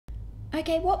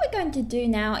Okay, what we're going to do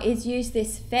now is use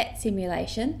this PhET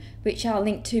simulation, which I'll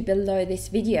link to below this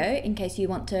video in case you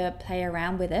want to play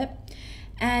around with it.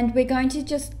 And we're going to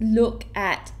just look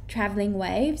at traveling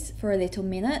waves for a little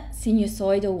minute,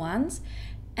 sinusoidal ones.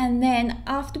 And then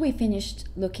after we finished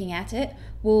looking at it,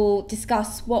 we'll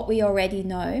discuss what we already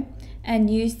know and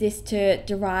use this to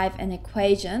derive an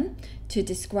equation to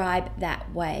describe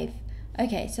that wave.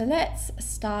 Okay, so let's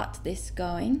start this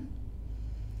going.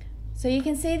 So you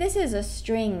can see this is a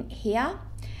string here.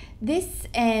 This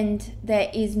end,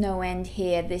 there is no end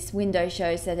here. This window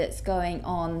shows that it's going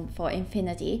on for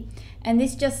infinity. And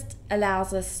this just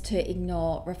allows us to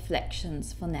ignore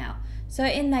reflections for now. So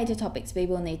in later topics, we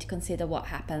will need to consider what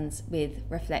happens with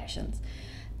reflections.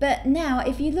 But now,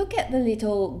 if you look at the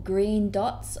little green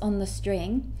dots on the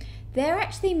string, they're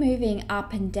actually moving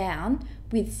up and down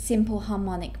with simple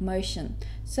harmonic motion.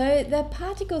 So the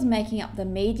particles making up the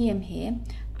medium here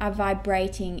are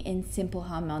vibrating in simple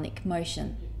harmonic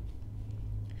motion.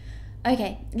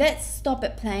 Okay, let's stop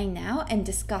it playing now and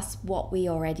discuss what we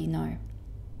already know.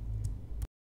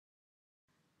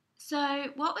 So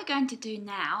what we're going to do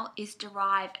now is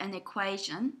derive an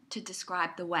equation to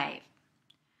describe the wave.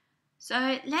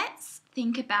 So let's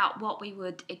think about what we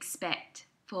would expect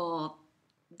for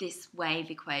this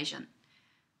wave equation.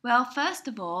 Well, first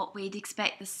of all, we'd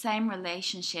expect the same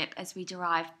relationship as we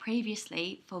derived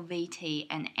previously for Vt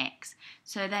and x.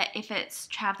 So that if it's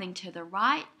traveling to the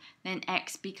right, then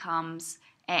x becomes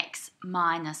x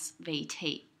minus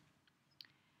Vt.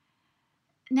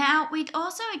 Now, we'd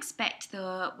also expect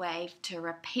the wave to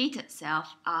repeat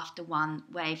itself after one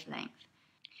wavelength.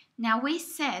 Now, we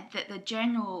said that the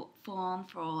general form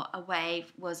for a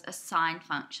wave was a sine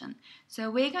function.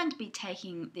 So we're going to be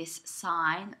taking this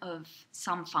sine of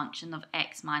some function of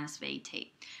x minus Vt.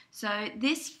 So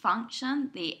this function,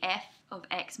 the f of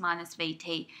x minus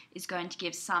Vt, is going to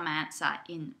give some answer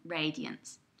in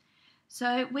radians.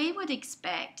 So we would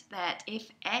expect that if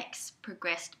x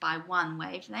progressed by one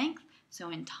wavelength,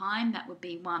 so in time that would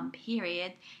be one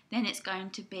period, then it's going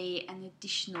to be an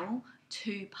additional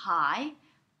 2 pi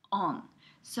on.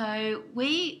 So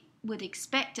we would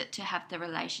expect it to have the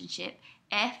relationship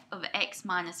f of x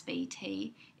minus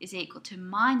Vt is equal to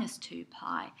minus 2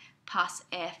 pi plus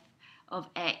f of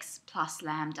x plus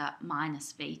lambda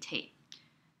minus Vt.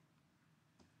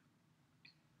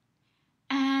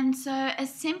 And so a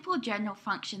simple general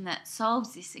function that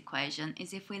solves this equation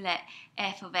is if we let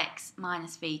f of x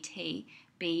minus Vt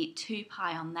be 2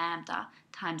 pi on lambda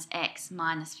times x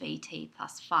minus Vt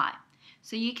plus phi.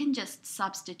 So you can just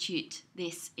substitute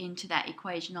this into that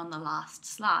equation on the last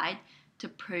slide to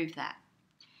prove that.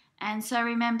 And so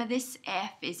remember, this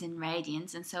f is in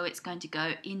radians, and so it's going to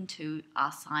go into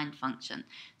our sine function.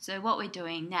 So what we're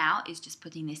doing now is just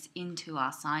putting this into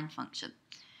our sine function.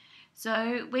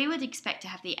 So we would expect to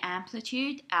have the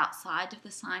amplitude outside of the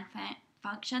sine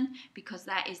function because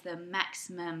that is the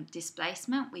maximum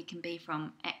displacement we can be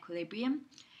from equilibrium.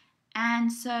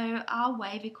 And so our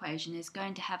wave equation is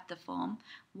going to have the form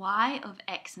y of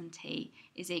x and t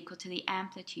is equal to the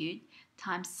amplitude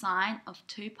times sine of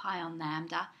 2 pi on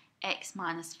lambda x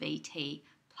minus Vt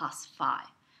plus phi.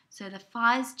 So the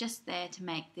phi is just there to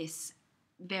make this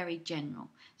very general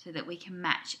so that we can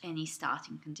match any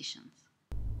starting conditions.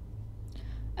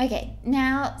 Okay,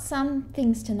 now some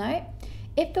things to note.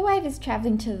 If the wave is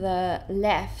travelling to the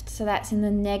left, so that's in the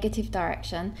negative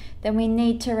direction, then we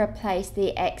need to replace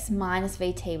the x minus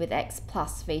Vt with x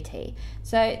plus Vt.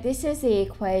 So this is the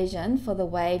equation for the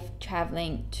wave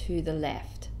travelling to the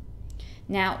left.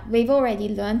 Now, we've already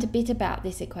learned a bit about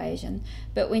this equation,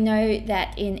 but we know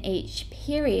that in each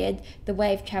period, the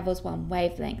wave travels one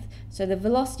wavelength. So the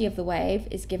velocity of the wave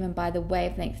is given by the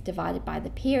wavelength divided by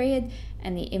the period,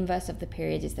 and the inverse of the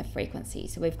period is the frequency.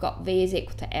 So we've got v is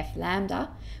equal to f lambda,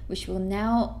 which we'll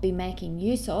now be making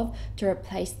use of to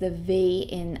replace the v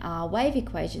in our wave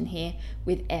equation here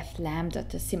with f lambda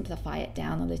to simplify it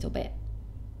down a little bit.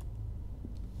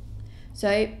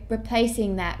 So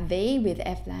replacing that v with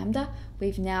f lambda,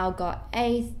 we've now got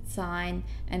a sine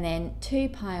and then 2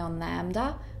 pi on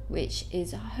lambda, which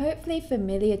is hopefully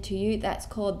familiar to you. That's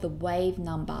called the wave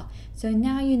number. So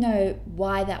now you know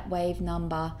why that wave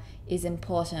number is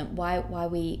important, why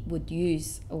we would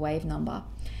use a wave number.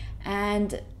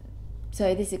 And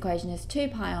so this equation is 2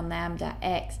 pi on lambda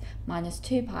x minus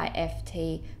 2 pi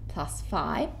ft plus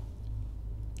phi.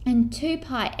 And 2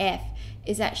 pi f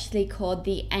is actually called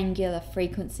the angular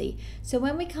frequency. So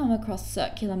when we come across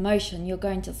circular motion, you're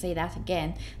going to see that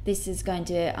again. This is going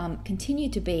to continue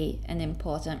to be an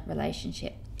important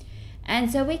relationship.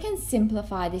 And so we can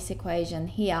simplify this equation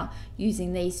here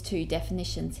using these two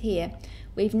definitions here.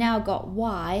 we've now got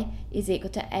y is equal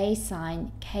to a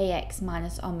sine kx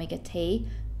minus omega t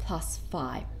plus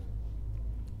phi.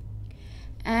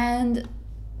 And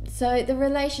so the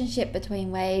relationship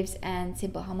between waves and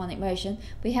simple harmonic motion,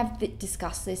 we have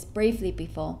discussed this briefly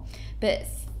before, but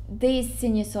these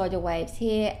sinusoidal waves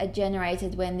here are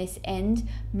generated when this end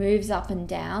moves up and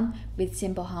down with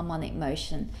simple harmonic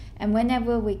motion. And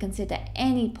whenever we consider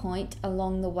any point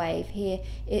along the wave here,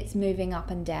 it's moving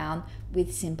up and down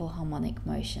with simple harmonic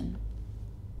motion.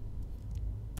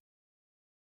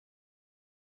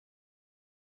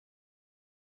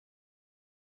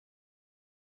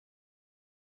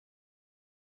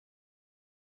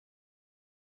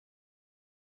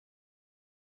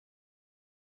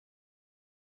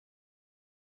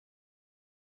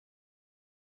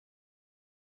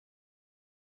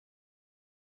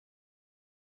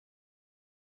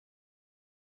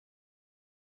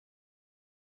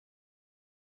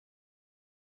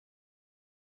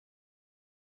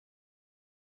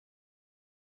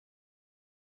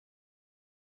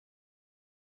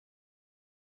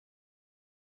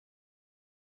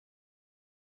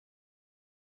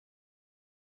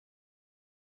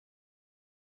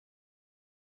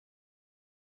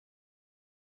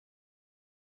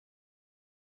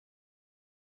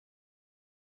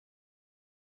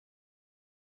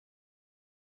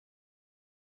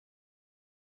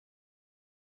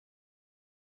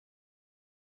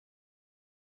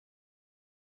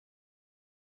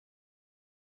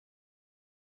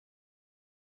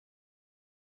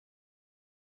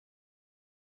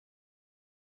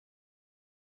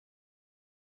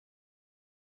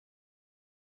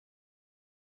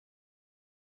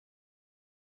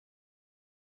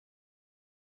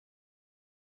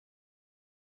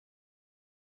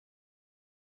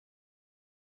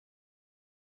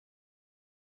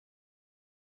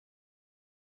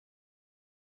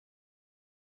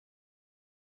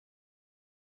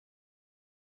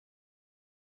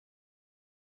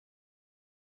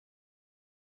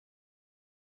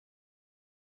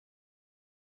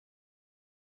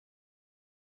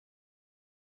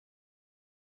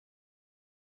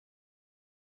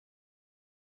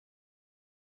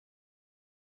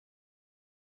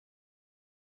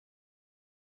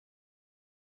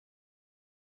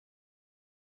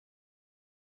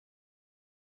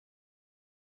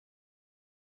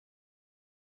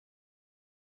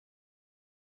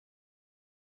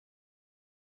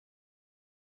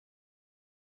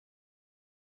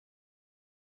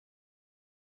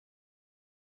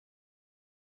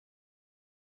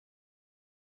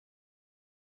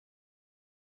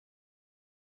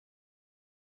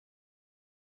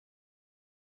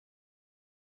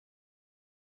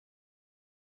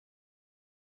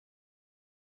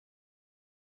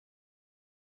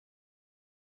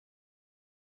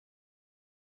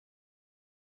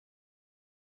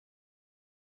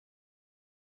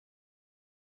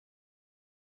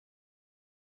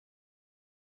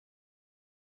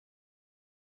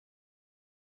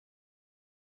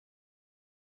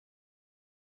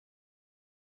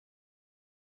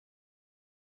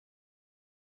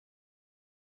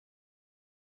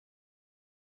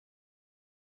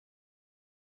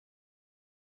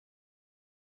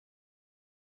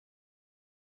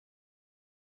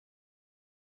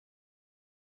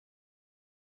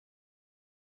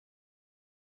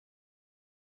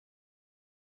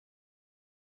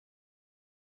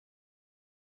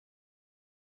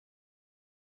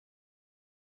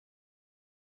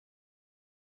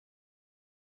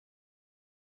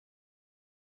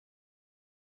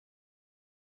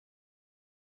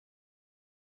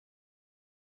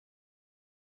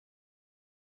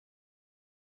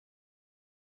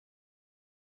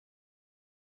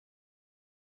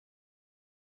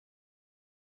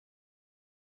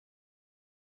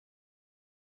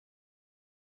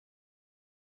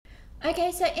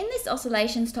 Okay, so in this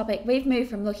oscillations topic, we've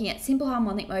moved from looking at simple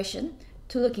harmonic motion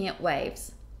to looking at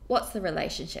waves. What's the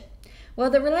relationship? Well,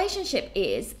 the relationship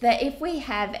is that if we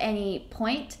have any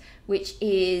point which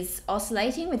is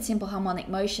oscillating with simple harmonic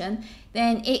motion,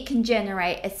 then it can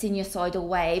generate a sinusoidal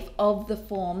wave of the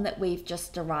form that we've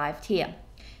just derived here.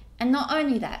 And not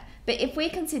only that, but if we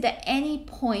consider any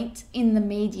point in the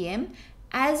medium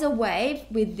as a wave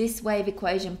with this wave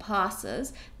equation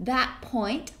passes, that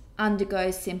point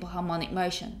undergoes simple harmonic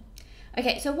motion.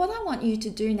 Okay, so what I want you to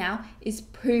do now is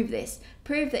prove this.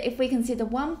 Prove that if we consider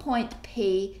one point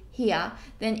P here,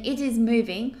 then it is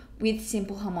moving with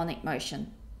simple harmonic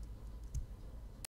motion.